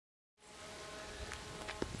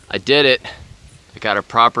I did it. I got a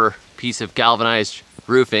proper piece of galvanized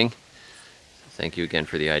roofing. Thank you again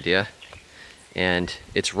for the idea. And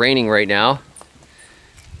it's raining right now.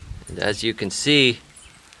 And as you can see,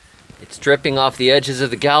 it's dripping off the edges of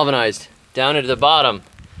the galvanized down into the bottom.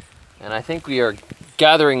 And I think we are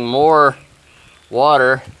gathering more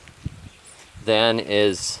water than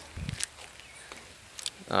is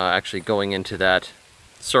actually going into that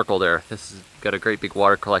circle there. This has got a great big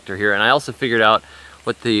water collector here. And I also figured out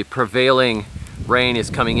what the prevailing rain is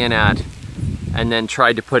coming in at, and then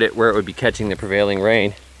tried to put it where it would be catching the prevailing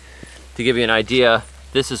rain. To give you an idea,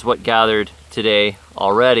 this is what gathered today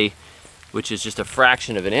already, which is just a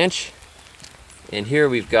fraction of an inch. And here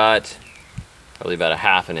we've got probably about a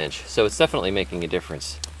 ½ inch. So it's definitely making a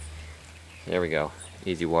difference. There we go,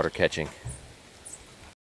 easy water catching.